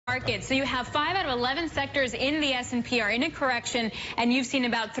market. So you have 5 out of 11 sectors in the S&P are in a correction, and you've seen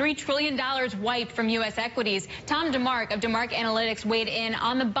about $3 trillion wiped from U.S. equities. Tom DeMark of DeMark Analytics weighed in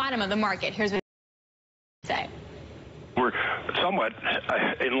on the bottom of the market. Here's what he said. We're somewhat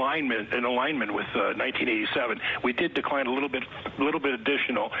in alignment with 1987. We did decline a little bit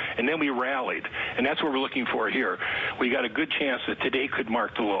additional, and then we rallied, and that's what we're looking for here. We got a good chance that today could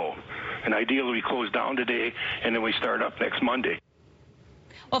mark the low, and ideally we close down today, and then we start up next Monday.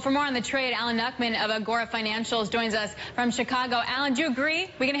 Well, for more on the trade, Alan Nuckman of Agora Financials joins us from Chicago. Alan, do you agree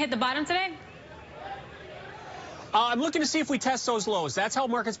we're going to hit the bottom today? I'm looking to see if we test those lows. That's how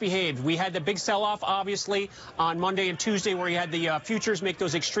markets behaved. We had the big sell-off, obviously, on Monday and Tuesday, where you had the futures make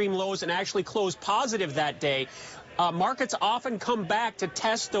those extreme lows and actually close positive that day. Markets often come back to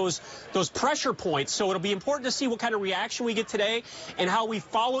test those pressure points, so it'll be important to see what kind of reaction we get today and how we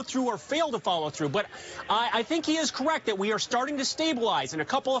follow through or fail to follow through. But I think he is correct that we are starting to stabilize, and a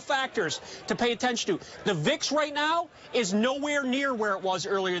couple of factors to pay attention to. The VIX right now is nowhere near where it was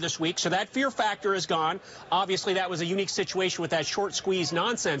earlier this week, so that fear factor is gone. Obviously, that was a unique situation with that short squeeze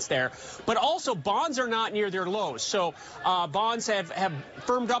nonsense there. But also, bonds are not near their lows, so bonds have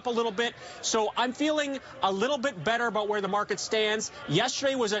firmed up a little bit. So I'm feeling a little bit better about where the market stands.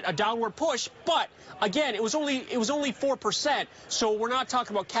 Yesterday was a downward push, but again, it was only 4%, so we're not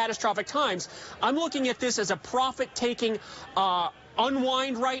talking about catastrophic times. I'm looking at this as a profit-taking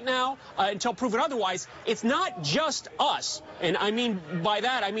unwind right now until proven otherwise. It's not just us, and I mean by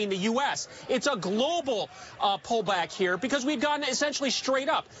that I mean the U.S. It's a global pullback here because we've gone essentially straight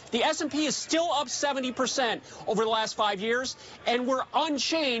up. The S&P is still up 70% over the last 5 years, and we're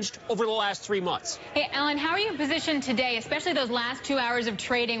unchanged over the last 3 months. Hey, Alan, how are you positioned today, especially those last 2 hours of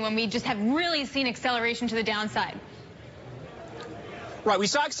trading when we just have really seen acceleration to the downside? Right, we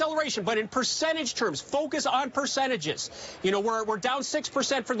saw acceleration, but in percentage terms, focus on percentages. You know, we're down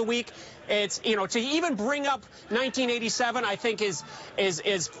 6% for the week. It's, you know, to even bring up 1987, I think is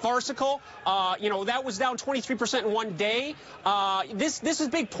farcical. You know, that was down 23% in one day. This is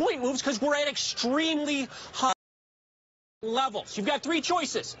big point moves because we're at extremely high levels. You've got 3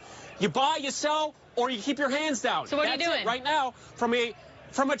 choices: you buy, you sell, or you keep your hands down. So what are you doing right now?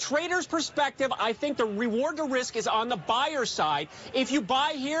 From a trader's perspective, I think the reward to risk is on the buyer side. If you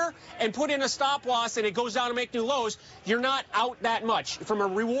buy here and put in a stop loss and it goes down to make new lows, you're not out that much. From a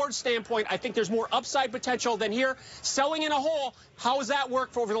reward standpoint, I think there's more upside potential than here. Selling in a hole, how has that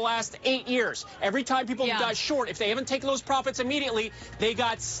worked for over the last 8 years? Every time people got short, if they haven't taken those profits immediately, they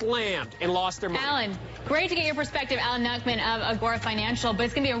got slammed and lost their money. Alan, great to get your perspective, Alan Nuckman of Agora Financial, but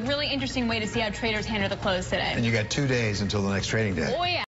it's going to be a really interesting way to see how traders handle the close today. And you got 2 days until the next trading day. Oh, yeah.